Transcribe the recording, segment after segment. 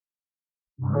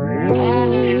Hey,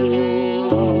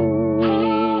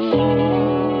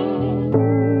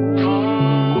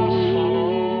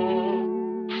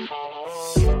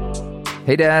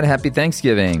 Dad, happy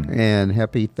Thanksgiving. And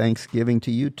happy Thanksgiving to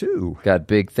you, too. Got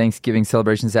big Thanksgiving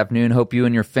celebration this afternoon. Hope you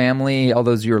and your family, all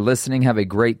those of you who are listening, have a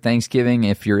great Thanksgiving.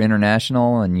 If you're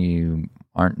international and you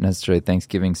aren't necessarily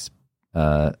Thanksgiving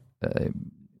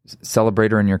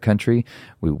celebrator in your country,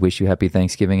 we wish you happy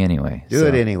Thanksgiving anyway. Do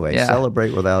it anyway. Yeah.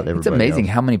 Celebrate without everybody It's amazing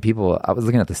else. How many people, I was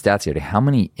looking at the stats here today, how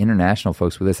many international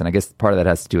folks with this, and I guess part of that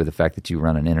has to do with the fact that you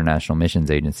run an international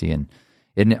missions agency, and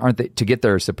aren't they, to get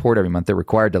their support every month, they're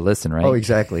required to listen, right? Oh,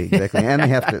 exactly. And they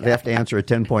have to answer a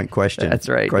 10-point question. That's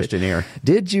right. Questionnaire.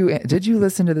 Did you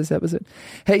listen to this episode?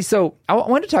 Hey, so I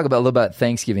wanted to talk about a little about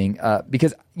Thanksgiving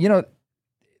because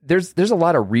there's a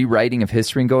lot of rewriting of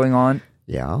history going on.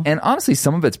 Yeah. And honestly,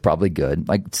 some of it's probably good.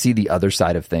 Like, see the other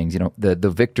side of things. The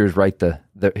victors write the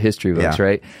history books,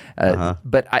 right?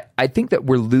 But I think that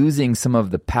we're losing some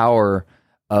of the power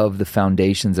of the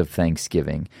foundations of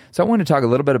Thanksgiving. So I want to talk a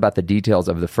little bit about the details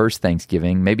of the first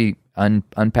Thanksgiving, maybe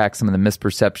unpack some of the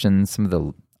misperceptions, some of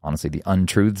the, honestly, the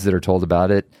untruths that are told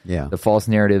about it, the false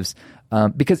narratives.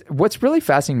 Because what's really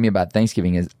fascinating to me about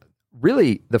Thanksgiving is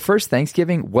really the first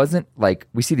Thanksgiving wasn't like,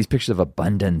 we see these pictures of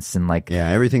abundance and like...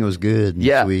 Yeah, everything was good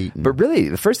and sweet. But really,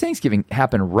 the first Thanksgiving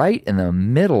happened right in the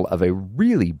middle of a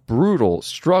really brutal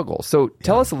struggle. So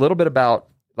tell us a little bit about,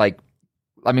 like,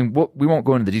 I mean, we won't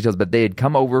go into the details, but they had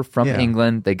come over from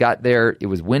England. They got there. It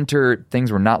was winter.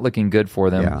 Things were not looking good for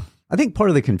them. Yeah. I think part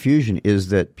of the confusion is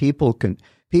that people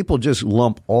just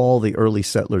lump all the early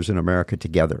settlers in America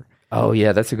together. Oh,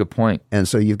 yeah, that's a good point. And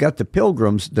so you've got the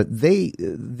Pilgrims that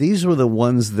these were the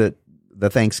ones that the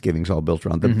Thanksgiving's all built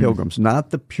around, the Pilgrims,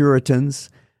 not the Puritans,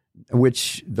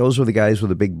 which those were the guys with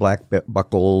the big black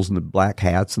buckles and the black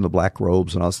hats and the black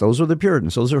robes and all. Those are the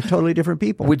Puritans. Those are totally different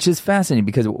people. Which is fascinating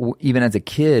because even as a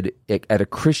kid at a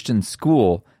Christian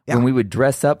school, when we would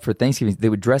dress up for Thanksgiving, they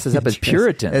would dress us up as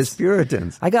Puritans. As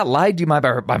Puritans. I got lied to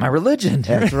by my religion.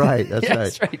 That's right.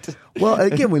 That's right. Well,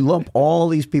 again, we lump all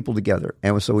these people together.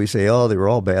 And so we say, oh, they were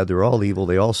all bad. They were all evil.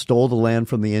 They all stole the land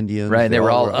from the Indians. Right. They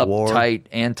were all uptight,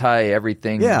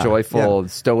 anti-everything, joyful,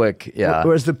 stoic. Yeah.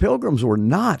 Whereas the Pilgrims were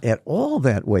not at all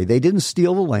that way. They didn't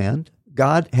steal the land.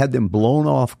 God had them blown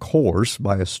off course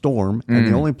by a storm, and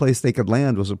the only place they could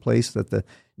land was a place that the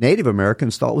Native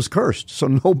Americans thought was cursed, so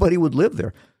nobody would live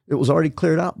there. It was already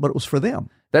cleared out, but it was for them.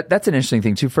 That's an interesting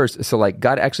thing too. First, so like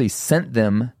God actually sent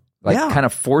them, kind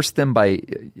of forced them by.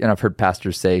 And I've heard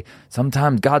pastors say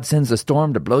sometimes God sends a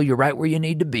storm to blow you right where you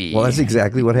need to be. Well, that's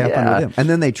exactly what happened to them. And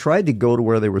then they tried to go to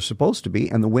where they were supposed to be,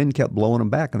 and the wind kept blowing them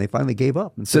back, and they finally gave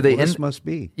up. And said, this must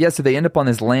be. Yeah, so they end up on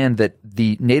this land that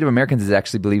the Native Americans is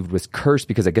actually believed was cursed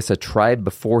because I guess a tribe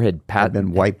before had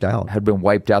been wiped out. Had been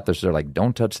wiped out there, so they're like,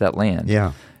 don't touch that land.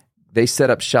 Yeah. They set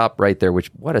up shop right there, which,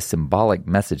 what a symbolic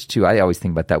message, too. I always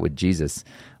think about that with Jesus.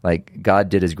 Like, God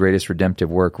did his greatest redemptive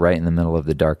work right in the middle of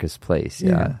the darkest place.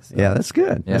 Yeah, that's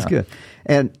good. Yeah. That's good.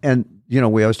 And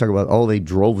we always talk about, they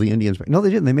drove the Indians back. No,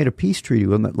 they didn't. They made a peace treaty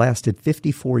with them that lasted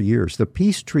 54 years. The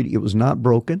peace treaty, it was not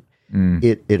broken.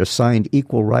 It assigned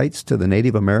equal rights to the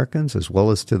Native Americans as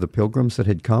well as to the Pilgrims that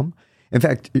had come. In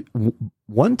fact,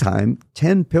 one time,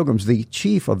 10 Pilgrims, the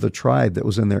chief of the tribe that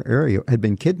was in their area, had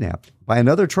been kidnapped by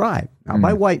another tribe, not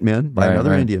by white men, by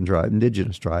another Indian tribe,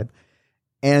 indigenous tribe.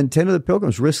 And 10 of the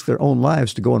Pilgrims risked their own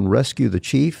lives to go and rescue the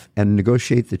chief and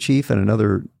negotiate the chief and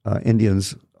another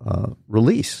Indian's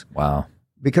release. Wow.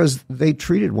 Because they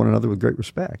treated one another with great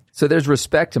respect. So there's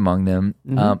respect among them.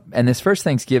 And this first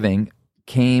Thanksgiving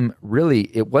came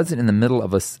really, it wasn't in the middle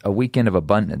of a weekend of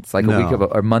abundance, like a week of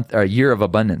a month, or a year of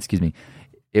abundance, excuse me.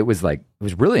 It was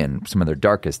really in some of their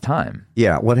darkest time.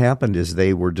 Yeah, what happened is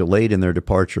they were delayed in their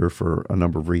departure for a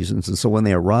number of reasons. And so when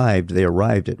they arrived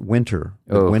at winter,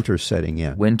 winter setting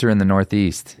in. Winter in the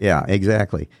Northeast. Yeah,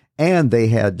 exactly. And they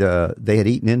had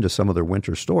eaten into some of their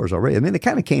winter stores already. I mean, they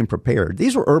kind of came prepared.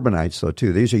 These were urbanites, though,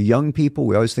 too. These are young people.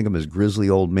 We always think of them as grizzly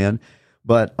old men.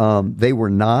 But they were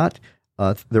not.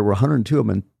 There were 102 of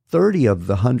them, and 30 of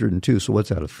the 102, so what's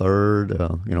that, a third,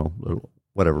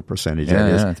 whatever percentage that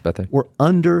is, it's about that. Were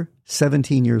under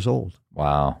 17 years old.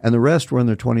 Wow. And the rest were in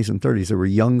their 20s and 30s. They were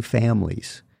young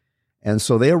families. And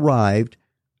so they arrived.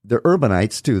 They're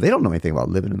urbanites, too. They don't know anything about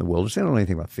living in the wilderness. They don't know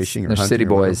anything about fishing or hunting. They're city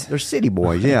boys. They're city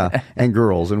boys, yeah, and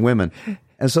girls and women.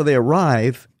 And so they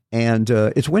arrive, and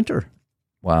it's winter.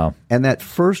 Wow. And that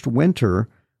first winter,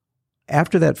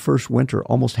 after that first winter,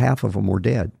 almost half of them were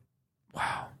dead.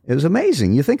 Wow. It was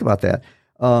amazing. You think about that.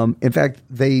 In fact,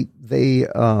 they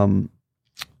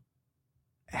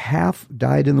half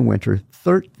died in the winter.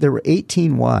 There were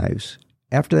 18 wives.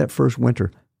 After that first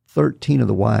winter, 13 of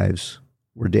the wives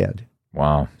were dead.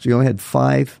 Wow. So you only had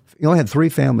 3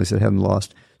 families that hadn't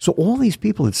lost. So all these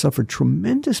people had suffered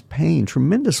tremendous pain,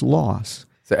 tremendous loss.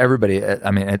 So everybody,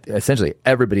 essentially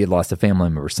everybody had lost a family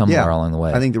member somewhere along the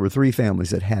way. I think there were 3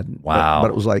 families that hadn't. Wow.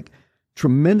 But it was like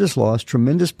tremendous loss,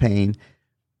 tremendous pain.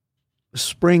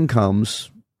 Spring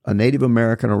comes, a Native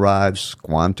American arrives,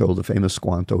 Squanto, the famous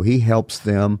Squanto. He helps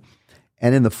them.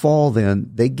 And in the fall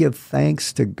then, they give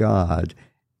thanks to God.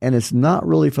 And it's not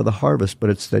really for the harvest, but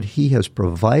it's that he has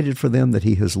provided for them, that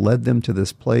he has led them to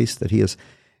this place, that he has.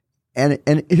 And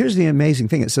here's the amazing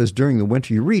thing. It says during the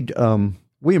winter, you read,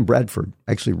 William Bradford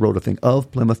actually wrote a thing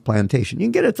of Plymouth Plantation. You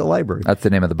can get it at the library. That's the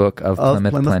name of the book, of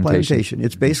Plymouth Plantation.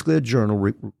 It's basically a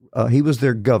journal. He was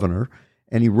their governor,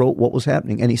 and he wrote what was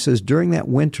happening. And he says, during that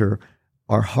winter,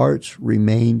 our hearts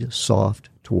remained soft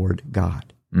toward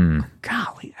God.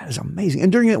 Golly, that is amazing.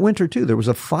 And during that winter, too, there was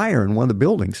a fire in one of the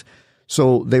buildings.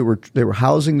 So they were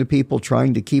housing the people,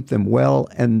 trying to keep them well,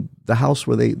 and the house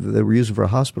where they were using for a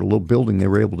hospital, a little building they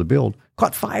were able to build,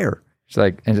 caught fire. It's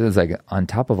like on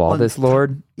top of all this,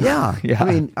 Lord. Yeah.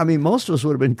 Yeah. I mean, most of us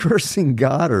would have been cursing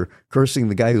God or cursing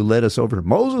the guy who led us over.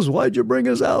 Moses, why'd you bring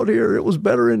us out here? It was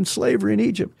better in slavery in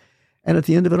Egypt. And at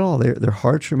the end of it all, their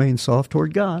hearts remained soft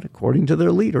toward God, according to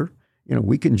their leader.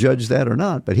 We can judge that or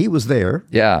not, but he was there.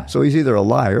 Yeah. So he's either a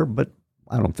liar, but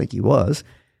I don't think he was.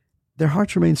 Their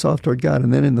hearts remain soft toward God.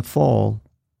 And then in the fall,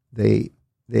 they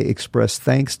express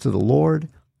thanks to the Lord,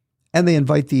 and they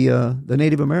invite the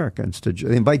Native Americans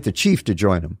they invite the chief to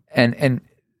join them. And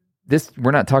this,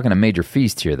 we're not talking a major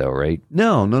feast here, though, right?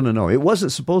 No. It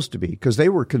wasn't supposed to be, because they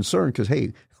were concerned. Because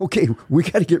we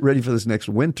got to get ready for this next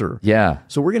winter. Yeah.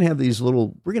 So we're gonna have a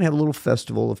little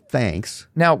festival of thanks.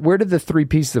 Now, where did the 3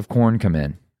 pieces of corn come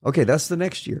in? Okay, that's the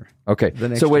next year. Okay,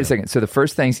 so wait a second. So the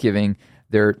first Thanksgiving,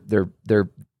 they're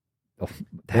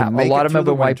a lot of them have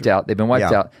been wiped out. They've been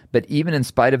wiped out. But even in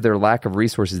spite of their lack of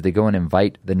resources, they go and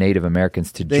invite the Native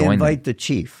Americans to join them. They invite the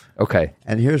chief. Okay.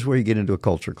 And here's where you get into a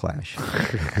culture clash.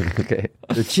 Okay.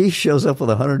 The chief shows up with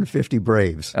 150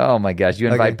 braves. Oh, my gosh. You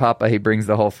invite Papa, he brings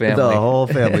the whole family. The whole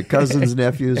family, cousins,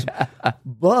 nephews.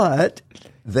 But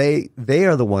they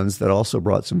are the ones that also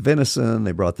brought some venison.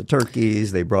 They brought the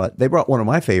turkeys. They brought one of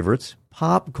my favorites,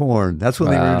 popcorn. That's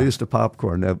when they were introduced to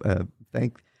popcorn.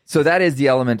 So that is the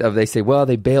element of, they say, well,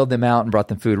 they bailed them out and brought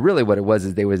them food. Really what it was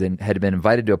is they had been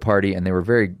invited to a party, and they were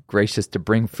very gracious to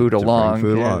bring food along.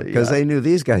 Because they knew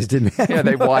these guys didn't have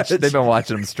they've been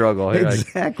watching them struggle.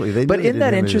 Exactly. But isn't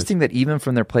that interesting that even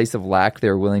from their place of lack,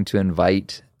 they're willing to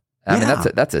invite? I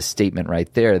mean, that's a statement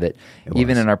right there, that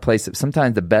even in our place of,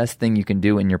 sometimes the best thing you can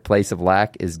do in your place of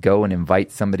lack is go and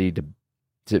invite somebody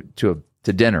to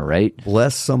dinner, right?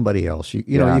 Bless somebody else.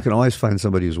 You know, you can always find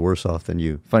somebody who's worse off than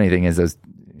you. Funny thing is,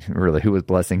 really, who was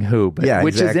blessing who? But,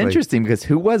 which is interesting, because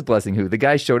who was blessing who? The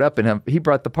guy showed up and he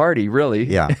brought the party, really.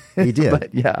 Yeah, he did.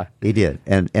 But, he did.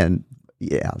 And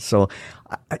so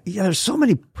there's so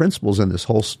many principles in this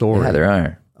whole story. Yeah, there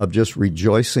are. Of just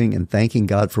rejoicing and thanking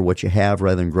God for what you have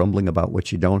rather than grumbling about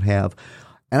what you don't have.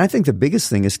 And I think the biggest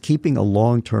thing is keeping a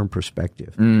long-term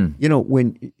perspective.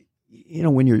 When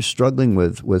you're struggling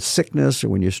with sickness, or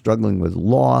when you're struggling with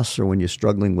loss, or when you're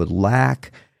struggling with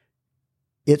lack,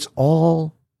 it's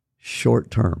all short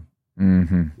term.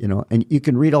 Mm-hmm. And you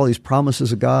can read all these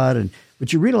promises of God,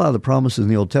 but you read a lot of the promises in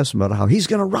the Old Testament about how he's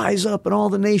going to rise up and all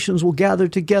the nations will gather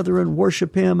together and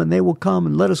worship him, and they will come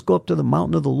and let us go up to the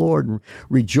mountain of the Lord and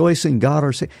rejoice in God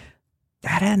our Savior.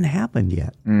 That hadn't happened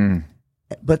yet.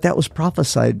 But that was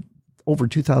prophesied over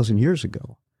 2,000 years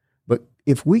ago. But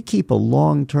if we keep a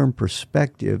long-term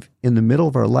perspective in the middle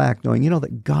of our lack, knowing,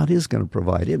 that God is going to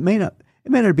provide, it may not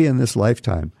be in this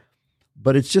lifetime,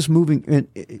 but it's just moving.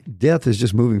 Death is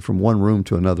just moving from one room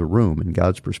to another room in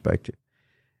God's perspective.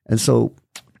 And so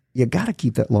you got to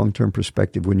keep that long-term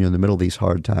perspective when you're in the middle of these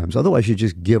hard times. Otherwise, you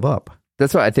just give up.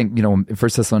 That's why I think, in 1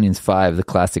 Thessalonians 5, the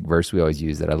classic verse we always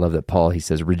use, that I love, that Paul, he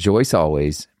says, rejoice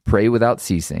always, pray without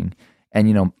ceasing.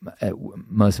 And,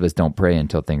 most of us don't pray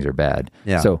until things are bad.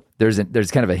 Yeah. So there's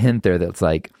kind of a hint there that's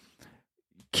like,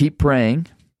 keep praying,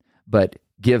 but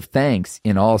give thanks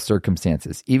in all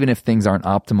circumstances, even if things aren't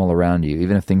optimal around you,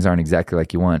 even if things aren't exactly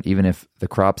like you want, even if the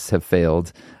crops have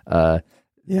failed. For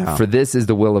this is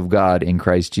the will of God in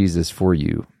Christ Jesus for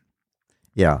you.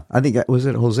 Yeah. I think, was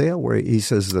it Hosea where he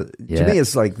says that, to me,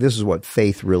 it's like, this is what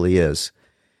faith really is.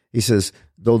 He says,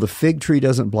 though the fig tree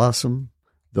doesn't blossom,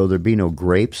 though there be no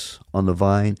grapes on the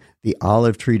vine, the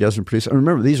olive tree doesn't produce. And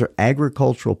remember, these are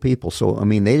agricultural people. So,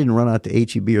 they didn't run out to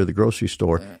H-E-B or the grocery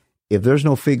store. If there's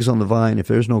no figs on the vine, if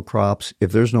there's no crops,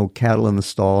 if there's no cattle in the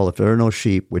stall, if there are no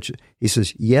sheep, which he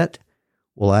says, yet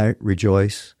will I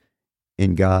rejoice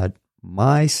in God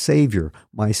my Savior.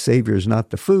 My Savior is not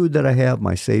the food that I have.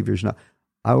 My Savior is not.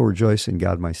 I will rejoice in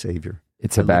God, my Savior.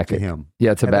 It's Habakkuk.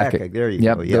 Yeah, it's Habakkuk. There you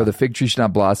go. Yeah. Though the fig tree should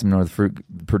not blossom, nor the fruit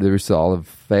produce, the olive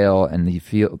fail, and the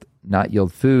field not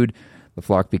yield food, the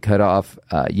flock be cut off,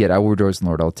 yet I will rejoice in the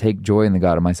Lord. I'll take joy in the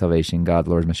God of my salvation. God, the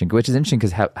Lord is my strength. Which is interesting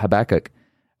because Habakkuk,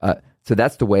 so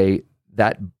that's the way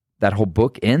that whole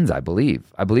book ends, I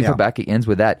believe. I believe Habakkuk ends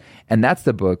with that. And that's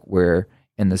the book where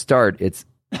in the start, it's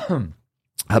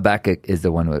Habakkuk is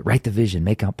the one who write the vision,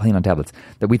 make out plain on tablets.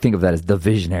 That we think of that as the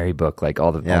visionary book, like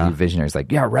all the visionaries,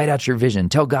 like, write out your vision,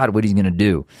 tell God what he's going to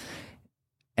do.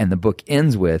 And the book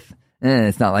ends with,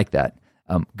 it's not like that.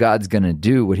 God's going to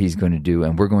do what he's going to do,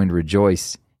 and we're going to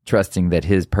rejoice, trusting that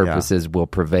his purposes will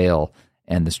prevail.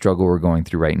 And the struggle we're going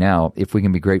through right now, if we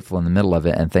can be grateful in the middle of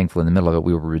it and thankful in the middle of it,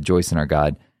 we will rejoice in our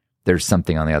God. There's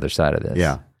something on the other side of this.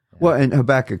 Yeah. Well, and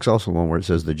Habakkuk's also one where it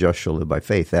says the just shall live by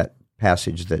faith. That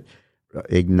passage that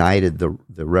ignited the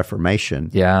Reformation.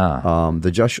 Yeah.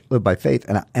 The just shall live by faith.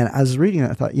 And I was reading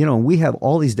it, I thought, we have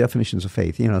all these definitions of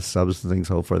faith, substance things,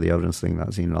 hope for, the evidence thing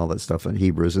not seen, and all that stuff in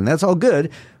Hebrews, and that's all good.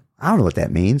 I don't know what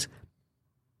that means,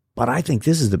 but I think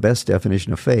this is the best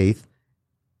definition of faith.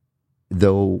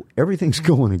 Though everything's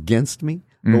going against me,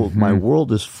 though my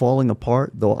world is falling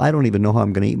apart, though I don't even know how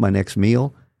I'm going to eat my next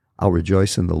meal, I'll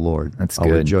rejoice in the Lord. I'll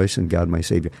rejoice in God, my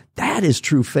Savior. That is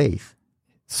true faith.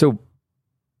 So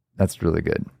that's really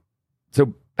good.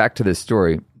 So back to this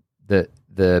story.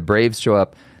 The Braves show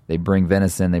up. They bring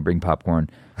venison. They bring popcorn.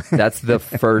 That's the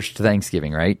first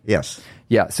Thanksgiving, right? Yes.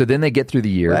 Yeah. So then they get through the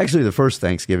year. Well, actually, the first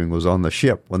Thanksgiving was on the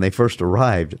ship. When they first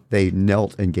arrived, they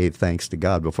knelt and gave thanks to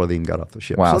God before they even got off the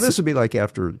ship. Wow. So this would be like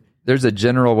after. There's a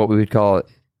general, what we would call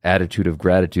attitude of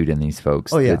gratitude in these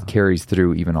folks that carries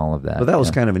through even all of that. But that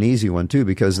was kind of an easy one, too,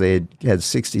 because they had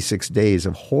 66 days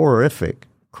of horrific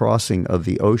crossing of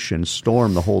the ocean,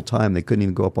 storm the whole time. They couldn't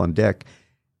even go up on deck,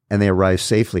 and they arrived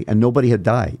safely. And nobody had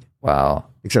died. Wow.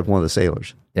 Except one of the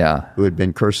sailors. Yeah. Who had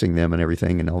been cursing them and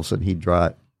everything, and all of a sudden he'd draw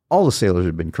it. All the sailors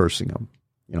had been cursing them,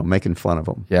 making fun of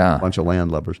them. Yeah. A bunch of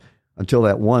landlubbers. Until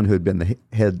that one who had been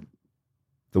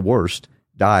the worst,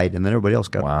 died, and then everybody else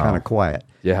got kind of quiet.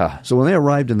 Yeah. So when they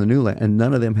arrived in the new land, and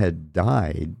none of them had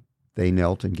died, they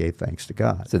knelt and gave thanks to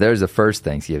God. So there's the first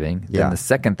Thanksgiving. Yeah. Then the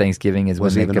second Thanksgiving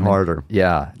was even harder.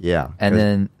 Yeah. Yeah. And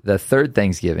then the third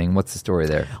Thanksgiving, what's the story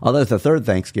there? Although the third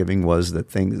Thanksgiving was that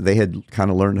they had kind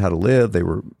of learned how to live. They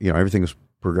were, everything was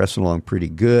progressing along pretty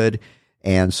good.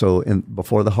 And so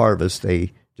before the harvest,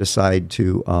 they decide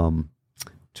to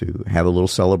have a little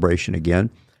celebration again.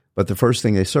 But the first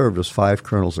thing they served was 5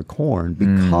 kernels of corn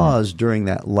because during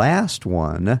that last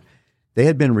one, they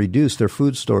had been reduced. Their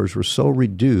food stores were so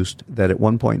reduced that at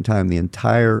one point in time,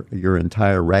 your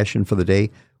entire ration for the day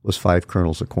was 5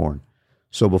 kernels of corn.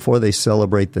 So before they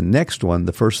celebrate the next one,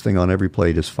 the first thing on every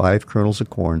plate is 5 kernels of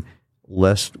corn,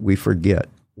 lest we forget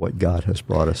what God has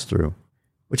brought us through.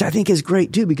 Which I think is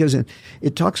great, too, because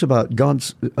it talks about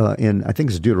God's, I think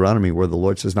it's Deuteronomy, where the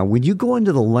Lord says, now, when you go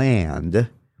into the land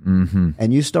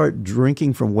and you start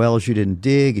drinking from wells you didn't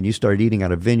dig, and you start eating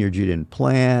out of vineyards you didn't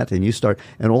plant,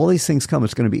 and all these things come,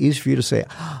 it's going to be easy for you to say,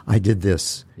 I did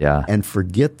this, and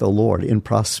forget the Lord. In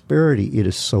prosperity, it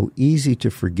is so easy to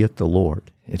forget the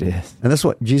Lord. It is. And that's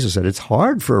what Jesus said. It's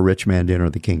hard for a rich man to enter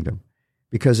the kingdom,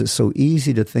 because it's so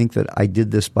easy to think that I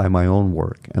did this by my own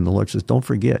work. And the Lord says, don't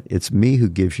forget, it's me who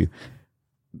gives you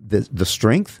the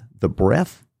strength, the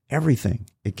breath, everything.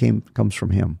 It comes from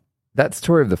him. That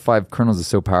story of the 5 kernels is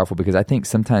so powerful, because I think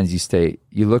sometimes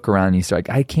you look around and you start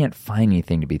like, I can't find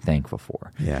anything to be thankful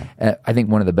for. Yeah. I think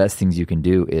one of the best things you can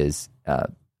do is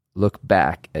look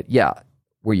back at,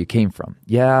 where you came from.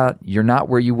 Yeah, you're not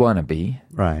where you want to be.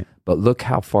 Right. But look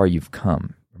how far you've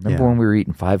come. Remember when we were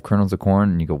eating 5 kernels of corn,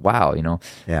 and you go, wow, you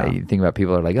think about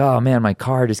people that are like, oh man, my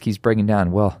car just keeps breaking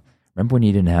down. Well, remember when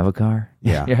you didn't have a car?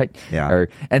 Yeah. Right? Yeah.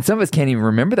 And some of us can't even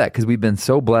remember that, because we've been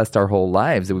so blessed our whole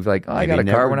lives that we've like, I got a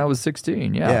car when I was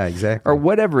 16. Yeah. Yeah, exactly. Or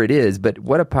whatever it is. But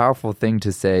what a powerful thing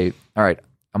to say, all right,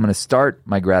 I'm going to start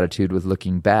my gratitude with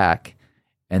looking back,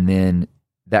 and then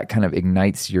that kind of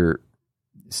ignites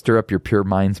stir up your pure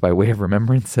minds by way of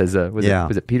remembrance. Was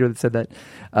it Peter that said that?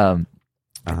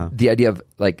 The idea of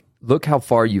like, look how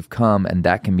far you've come, and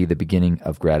that can be the beginning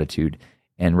of gratitude,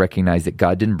 and recognize that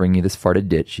God didn't bring you this far to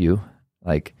ditch you.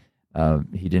 Like,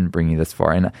 he didn't bring you this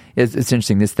far. And it's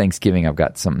interesting, this Thanksgiving, I've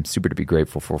got something super to be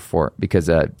grateful for because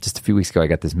just a few weeks ago, I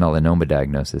got this melanoma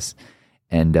diagnosis,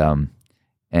 and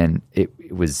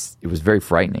it was very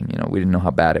frightening. We didn't know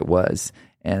how bad it was.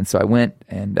 And so I went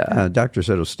and... the doctor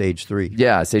said it was stage 3.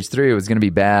 Yeah, stage 3, it was going to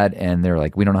be bad. And they were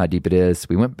like, we don't know how deep it is.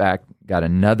 We went back, got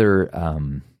another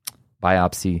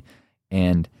biopsy.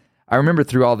 And I remember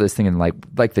through all this thinking,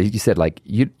 you said,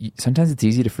 you sometimes it's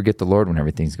easy to forget the Lord when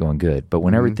everything's going good, but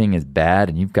when everything is bad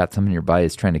and you've got something in your body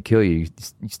that's trying to kill you,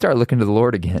 you start looking to the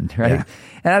Lord again, right? Yeah.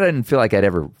 And I didn't feel like I'd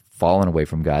ever fallen away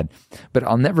from God, but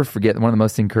I'll never forget one of the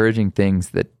most encouraging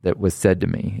things that was said to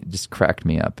me. It just cracked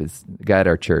me up. Is the guy at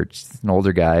our church, an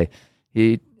older guy.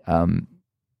 He's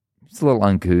a little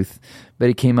uncouth, but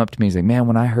he came up to me. He's like, "Man,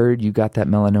 when I heard you got that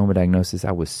melanoma diagnosis,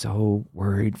 I was so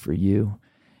worried for you."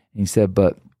 And he said,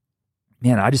 "But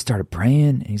man, I just started praying."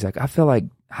 And he's like, "I feel like,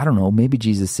 I don't know, maybe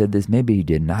Jesus said this, maybe he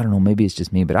didn't. I don't know, maybe it's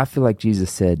just me, but I feel like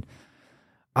Jesus said,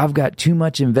 I've got too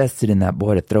much invested in that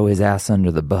boy to throw his ass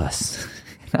under the bus."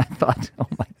 And I thought, oh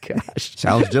my gosh.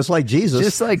 Sounds just like Jesus.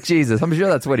 Just like Jesus. I'm sure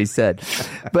that's what he said.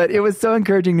 But it was so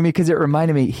encouraging to me because it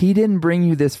reminded me, he didn't bring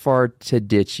you this far to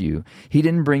ditch you. He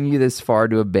didn't bring you this far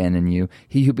to abandon you.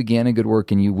 He who began a good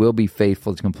work in you will be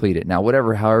faithful to complete it. Now,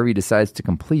 however he decides to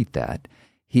complete that,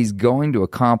 he's going to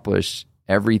accomplish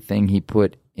everything he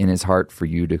put in his heart for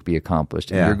you to be accomplished.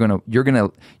 And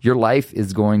your life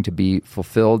is going to be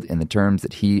fulfilled in the terms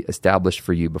that he established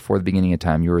for you before the beginning of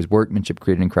time. You are his workmanship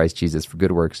created in Christ Jesus for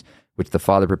good works, which the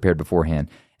Father prepared beforehand.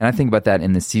 And I think about that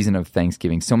in the season of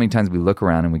Thanksgiving. So many times we look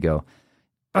around and we go,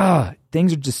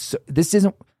 things are just,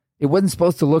 it wasn't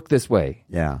supposed to look this way.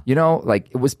 Yeah. They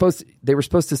were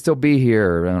supposed to still be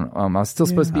here. I was still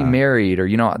supposed to be married, or,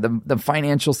 the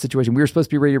financial situation. We were supposed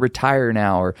to be ready to retire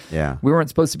now, or we weren't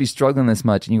supposed to be struggling this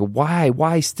much. And you go,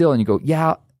 why still? And you go,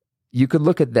 yeah, you could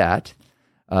look at that.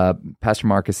 Pastor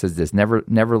Marcus says this, never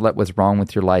let what's wrong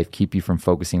with your life keep you from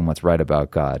focusing on what's right about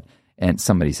God. And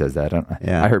somebody says that.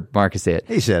 I heard Marcus say it.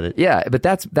 He said it. Yeah, but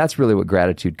that's really what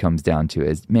gratitude comes down to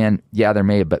is, man, there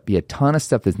may be a ton of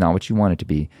stuff that's not what you want it to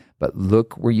be, but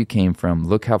look where you came from.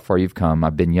 Look how far you've come.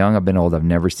 I've been young, I've been old, I've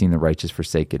never seen the righteous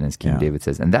forsaken, as King David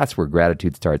says. And that's where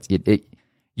gratitude starts.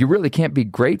 You really can't be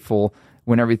grateful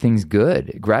when everything's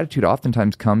good. Gratitude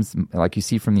oftentimes comes, like you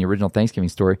see from the original Thanksgiving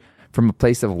story, from a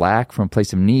place of lack, from a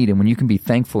place of need. And when you can be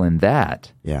thankful in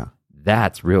that,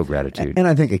 that's real gratitude. And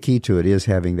I think a key to it is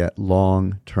having that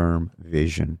long-term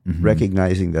vision,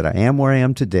 recognizing that I am where I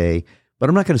am today, but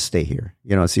I'm not going to stay here.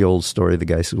 It's the old story. The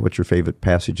guy says, "What's your favorite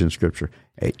passage in Scripture?"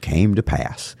 It came to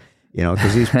pass.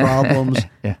 Because these problems,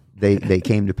 they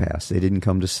came to pass. They didn't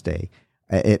come to stay.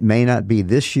 It may not be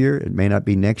this year. It may not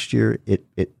be next year.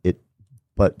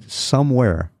 But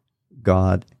somewhere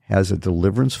God has a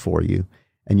deliverance for you,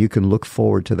 and you can look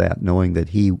forward to that, knowing that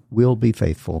He will be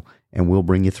faithful and will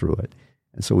bring you through it.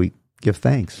 And so we give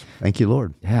thanks. Thank you,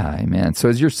 Lord. Yeah, amen. So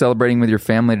as you're celebrating with your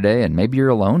family today, and maybe you're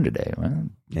alone today,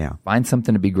 find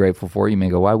something to be grateful for. You may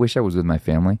go, "Well, I wish I was with my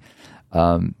family."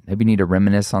 Maybe you need to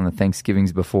reminisce on the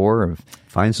Thanksgivings before.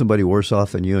 Find somebody worse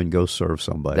off than you and go serve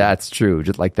somebody. That's true.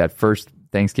 Just like that first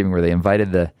Thanksgiving where they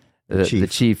invited the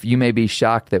chief. You may be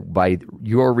shocked that by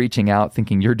your reaching out,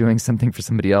 thinking you're doing something for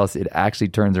somebody else, it actually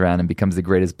turns around and becomes the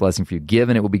greatest blessing for you. Give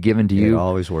and it will be given to you. It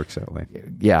always works that way.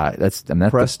 Yeah, that's the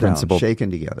principle. Down, shaken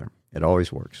together. It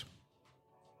always works.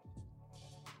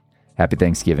 Happy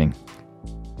Thanksgiving.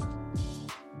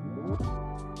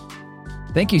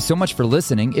 Thank you so much for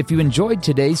listening. If you enjoyed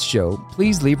today's show,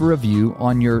 please leave a review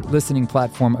on your listening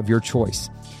platform of your choice.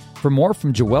 For more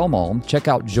from Joel Malm, check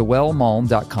out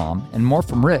joelmalm.com, and more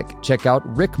from Rick, check out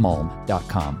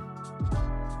rickmalm.com.